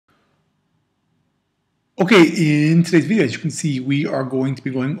Okay, in today's video, as you can see, we are going to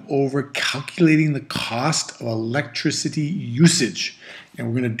be going over calculating the cost of electricity usage. And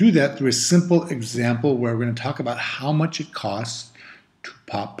we're going to do that through a simple example where we're going to talk about how much it costs to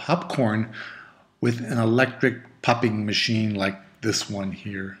pop popcorn with an electric popping machine like this one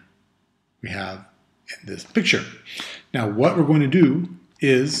here we have in this picture. Now, what we're going to do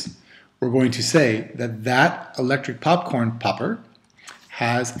is we're going to say that that electric popcorn popper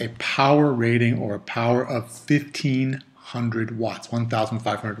has a power rating or a power of 1500 watts,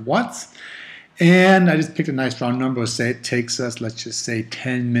 1500 watts. And I just picked a nice round number. Let's say it takes us, let's just say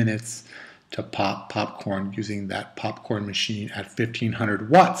 10 minutes to pop popcorn using that popcorn machine at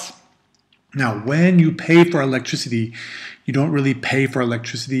 1500 watts. Now, when you pay for electricity, you don't really pay for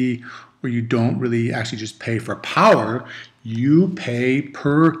electricity, or you don't really actually just pay for power. You pay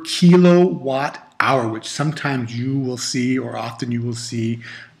per kilowatt hour, which sometimes you will see, or often you will see,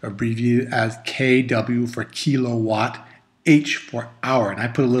 abbreviated as kW for kilowatt, H for hour. And I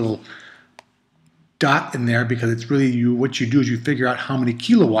put a little dot in there because it's really what you do is you figure out how many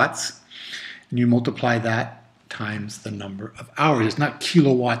kilowatts and you multiply that times the number of hours. It's not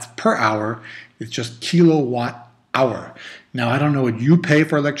kilowatts per hour, it's just kilowatt hour. Now, I don't know what you pay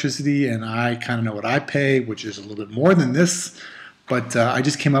for electricity, and I kind of know what I pay, which is a little bit more than this, but I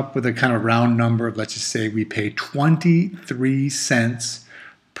just came up with a kind of round number of, let's just say we pay 23 cents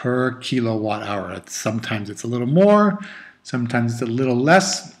per kilowatt hour. Sometimes it's a little more, sometimes it's a little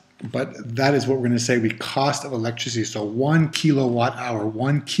less, but that is what we're going to say we cost of electricity. So 1 kilowatt hour,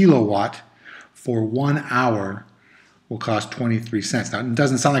 1 kilowatt for 1 hour will cost 23 cents. Now, it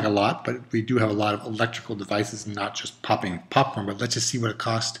doesn't sound like a lot, but we do have a lot of electrical devices and not just popping popcorn, but let's just see what it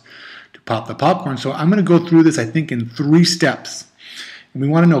costs to pop the popcorn. So I'm going to go through this, I think, in 3 steps. And we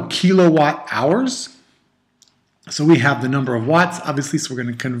want to know kilowatt hours. So we have the number of watts, obviously, so we're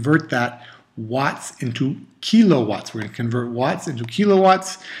going to convert that watts into kilowatts. We're going to convert watts into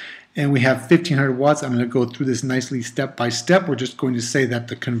kilowatts, and we have 1500 watts. I'm going to go through this nicely step by step. We're just going to say that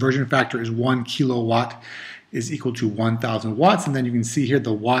the conversion factor is 1 kilowatt is equal to 1000 watts, and then you can see here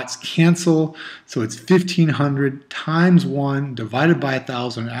the watts cancel, so it's 1500 times 1 divided by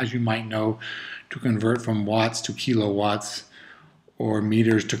 1000, as you might know. To convert from watts to kilowatts or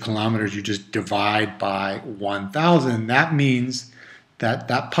meters to kilometers, you just divide by 1000. That means that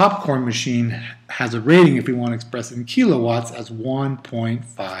that popcorn machine has a rating, if we want to express it in kilowatts, as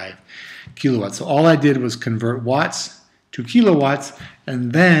 1.5 kilowatts. So all I did was convert watts to kilowatts,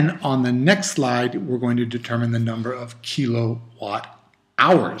 and then on the next slide we're going to determine the number of kilowatt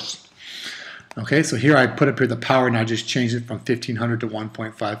hours. Okay, so here I put up here the power, and I just changed it from 1500 to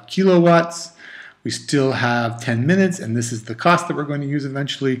 1.5 kilowatts. We still have 10 minutes, and this is the cost that we're going to use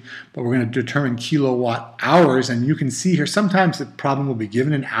eventually, but we're going to determine kilowatt hours. And you can see here sometimes the problem will be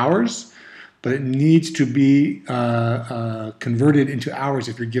given in hours, but it needs to be converted into hours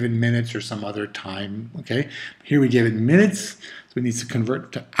if you're given minutes or some other time. Okay, here we gave it minutes, so it needs to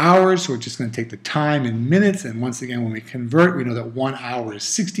convert to hours, so we're just going to take the time in minutes, and once again when we convert, we know that 1 hour is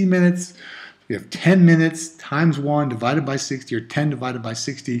 60 minutes. We have 10 minutes times 1 divided by 60, or 10 divided by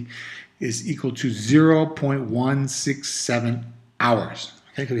 60 is equal to 0.167 hours.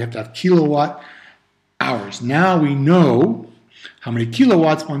 Okay, because we have to have kilowatt hours. Now we know how many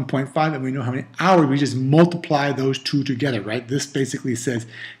kilowatts, 1.5, and we know how many hours. We just multiply those two together, right? This basically says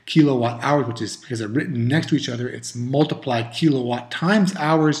kilowatt hours, which is because they're written next to each other. It's multiplied kilowatt times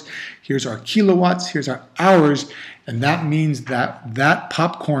hours. Here's our kilowatts, here's our hours, and that means that that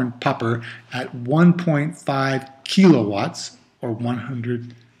popcorn popper at 1.5 kilowatts, or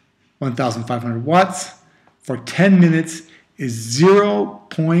 1500 watts, for 10 minutes is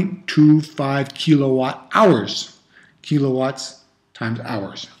 0.25 kilowatt hours. Kilowatts times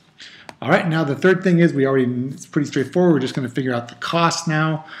hours. All right, now the third thing is it's pretty straightforward. We're just going to figure out the cost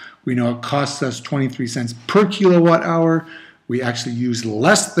now. We know it costs us 23 cents per kilowatt hour. We actually use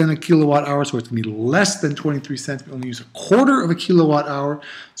less than a kilowatt hour, so it's going to be less than 23 cents. We only use a quarter of a kilowatt hour,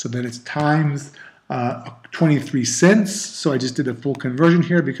 so then it's times 23 cents. So I just did a full conversion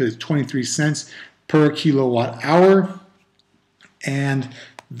here because it's 23 cents per kilowatt hour, and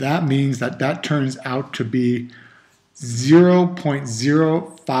that means that that turns out to be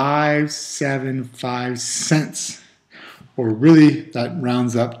 0.0575 cents, or really that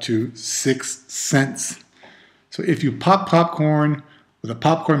rounds up to 6 cents. So if you pop popcorn with a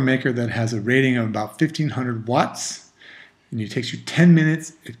popcorn maker that has a rating of about 1500 watts, and it takes you 10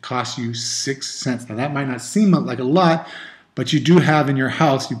 minutes, it costs you 6 cents. Now that might not seem like a lot, but you do have in your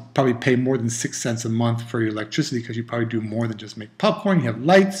house, you probably pay more than 6 cents a month for your electricity because you probably do more than just make popcorn. You have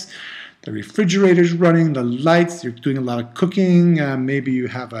lights, the refrigerator's running, the lights, you're doing a lot of cooking, maybe you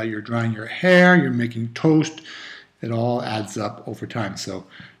have you're drying your hair, you're making toast. It all adds up over time. So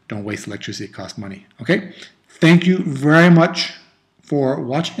don't waste electricity, it costs money. Okay? Thank you very much for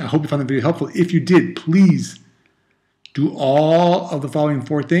watching. I hope you found the video helpful. If you did, please do all of the following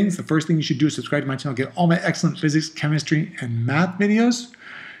 4 things. The first thing you should do is subscribe to my channel, get all my excellent physics, chemistry, and math videos.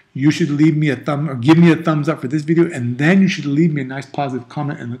 You should leave me a give me a thumbs up for this video, and then you should leave me a nice positive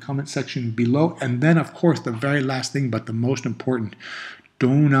comment in the comment section below. And then, of course, the very last thing, but the most important, do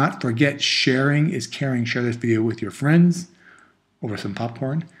not forget, sharing is caring. Share this video with your friends over some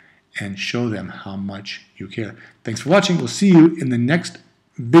popcorn and show them how much you care. Thanks for watching. We'll see you in the next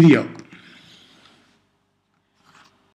video.